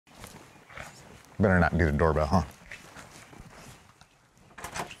Better not do the doorbell, huh?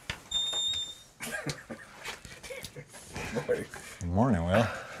 Morning. Good morning, Will.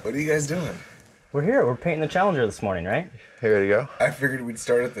 What are you guys doing? We're here. We're painting the Challenger this morning, right? Hey, ready to go? I figured we'd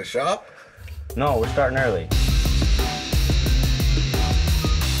start at the shop. No, we're starting early.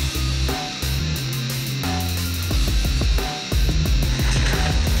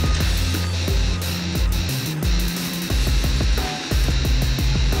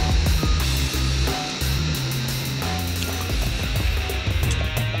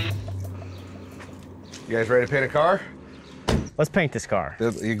 You guys ready to paint a car? Let's paint this car.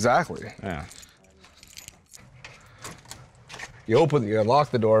 Exactly. Yeah. You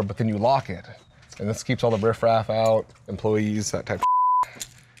unlock the door, but then you lock it. And this keeps all the riffraff out, employees, that type of shit.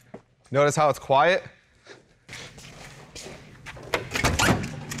 Notice how it's quiet?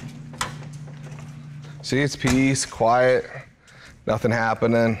 See, it's peace, quiet, nothing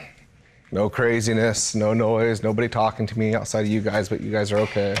happening, no craziness, no noise, nobody talking to me outside of you guys, but you guys are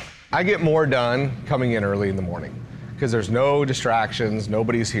okay. I get more done coming in early in the morning because there's no distractions,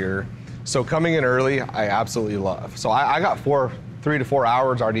 nobody's here. So coming in early, I absolutely love. So I got 3 to 4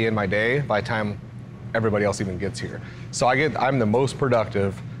 hours already in my day by the time everybody else even gets here. So I'm the most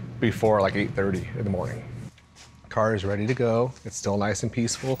productive before like 8:30 in the morning. Car is ready to go. It's still nice and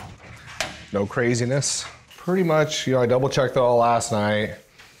peaceful. No craziness. Pretty much, I double checked it all last night.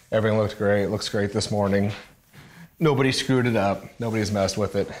 Everything looked great, looks great this morning. Nobody screwed it up. Nobody's messed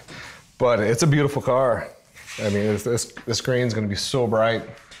with it. But it's a beautiful car. I mean, the screen's gonna be so bright as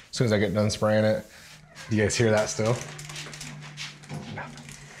soon as I get done spraying it. You guys hear that still?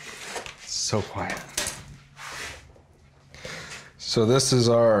 It's so quiet. So this is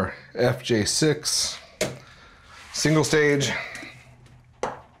our FJ6 single stage,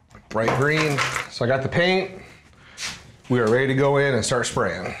 bright green. So I got the paint. We are ready to go in and start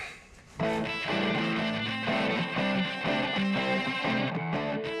spraying.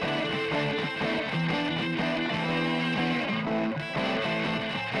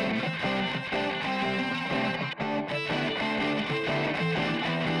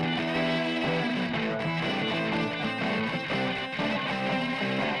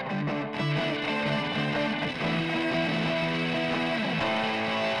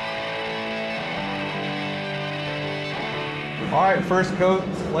 All right, first coat's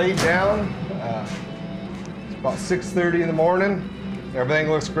laid down. It's about 6:30 in the morning. Everything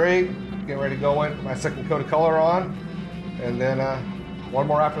looks great. Getting ready to go in, put my second coat of color on. And then one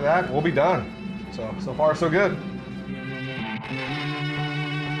more after that, we'll be done. So far, so good.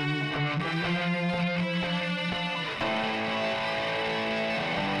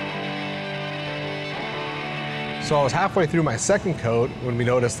 So I was halfway through my second coat when we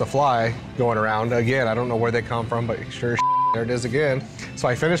noticed the fly going around. Again, I don't know where they come from, but sure there it is again. So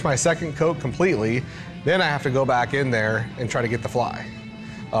I finished my second coat completely. Then I have to go back in there and try to get the fly.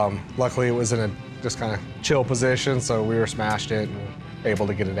 Luckily it was in a just kind of chill position, so we were smashed it and able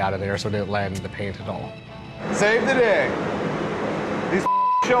to get it out of there so it didn't land in the paint at all. Save the day. These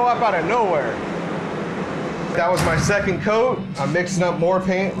show up out of nowhere. That was my second coat. I'm mixing up more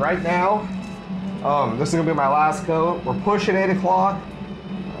paint right now. This is gonna be my last coat. We're pushing 8 o'clock.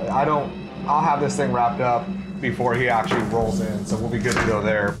 I'll have this thing wrapped up before he actually rolls in, so we'll be good to go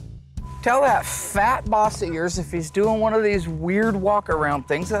there. Tell that fat boss of yours if he's doing one of these weird walk-around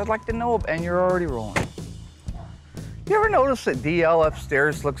things that I'd like to know, and you're already rolling. You ever notice that DL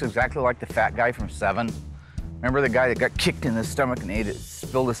upstairs looks exactly like the fat guy from Seven? Remember the guy that got kicked in the stomach and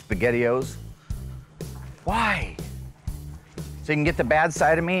spilled his SpaghettiOs? Why? So you can get the bad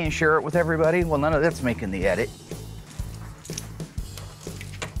side of me and share it with everybody? Well, none of that's making the edit.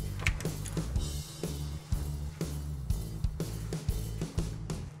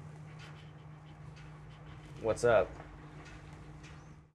 What's up?